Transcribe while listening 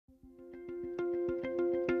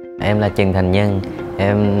Em là Trần Thành,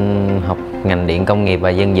 em học ngành điện công nghiệp và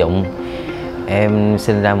dân dụng. Em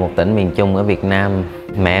sinh ra một tỉnh miền Trung ở Việt Nam.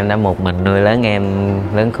 Mẹ em đã một mình nuôi lớn em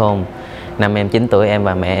lớn khôn. Năm em 9 tuổi, em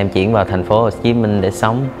và mẹ em chuyển vào thành phố Hồ Chí Minh để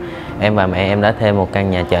sống. Em và mẹ em đã thuê một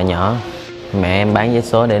căn nhà chợ nhỏ. Mẹ em bán vé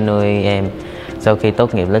số để nuôi em. Sau khi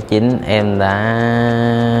tốt nghiệp lớp 9, em đã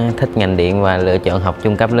thích ngành điện và lựa chọn học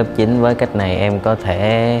trung cấp lớp 9. Với cách này em có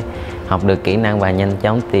thể học được kỹ năng và nhanh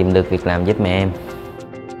chóng tìm được việc làm giúp mẹ em.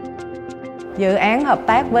 Dự án hợp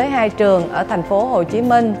tác với 2 trường ở thành phố Hồ Chí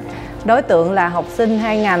Minh. Đối tượng là học sinh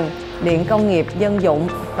 2 ngành điện công nghiệp dân dụng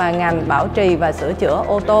và ngành bảo trì và sửa chữa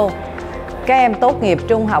ô tô. Các em tốt nghiệp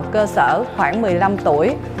trung học cơ sở khoảng 15 tuổi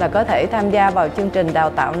là có thể tham gia vào chương trình đào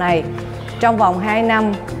tạo này. Trong vòng 2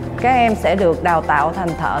 năm, các em sẽ được đào tạo thành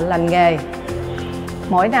thợ lành nghề.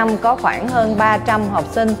 Mỗi năm có khoảng hơn 300 học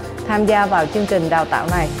sinh tham gia vào chương trình đào tạo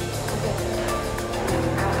này.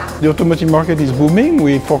 The automotive market is booming.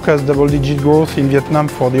 We forecast double-digit growth in Vietnam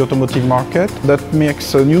for the automotive market. That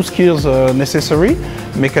makes new skills necessary.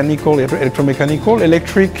 Mechanical, electromechanical.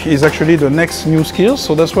 Electric is actually the next new skill,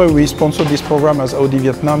 so that's why we sponsor this program as Audi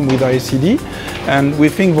Vietnam with IECD. And we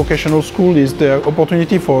think vocational school is the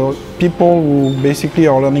opportunity for people who basically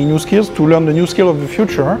are learning new skills to learn the new skill of the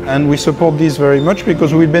future. And we support this very much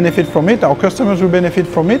because we will benefit from it, our customers will benefit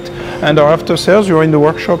from it, and our after sales, you are in the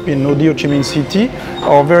workshop in Audi Ho Chi Minh City,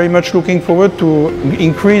 are very much looking forward to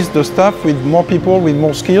increase the staff with more people with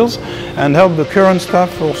more skills and help the current staff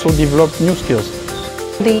also develop new skills.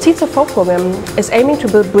 The Teach for program is aiming to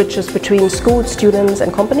build bridges between schools, students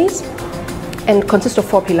and companies and consists of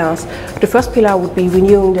 4 pillars. The first pillar would be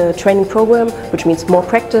renewing the training program, which means more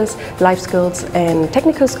practice, life skills and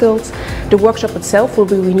technical skills. The workshop itself will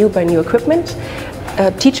be renewed by new equipment.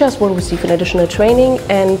 Teachers will receive an additional training,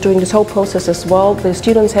 and during this whole process as well, the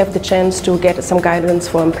students have the chance to get some guidance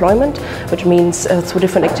for employment, which means through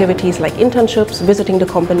different activities like internships, visiting the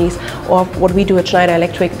companies, or what we do at Schneider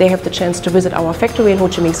Electric, they have the chance to visit our factory in Ho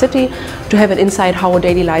Chi Minh City to have an insight how a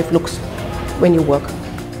daily life looks when you work.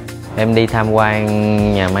 Em đi tham quan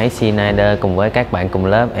nhà máy Schneider cùng với các bạn cùng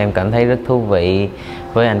lớp. Em cảm thấy rất thú vị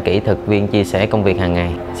với anh kỹ thuật viên chia sẻ công việc hàng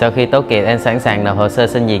ngày. Sau khi tốt nghiệp, em sẵn sàng nộp hồ sơ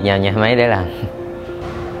xin việc vào nhà máy để làm.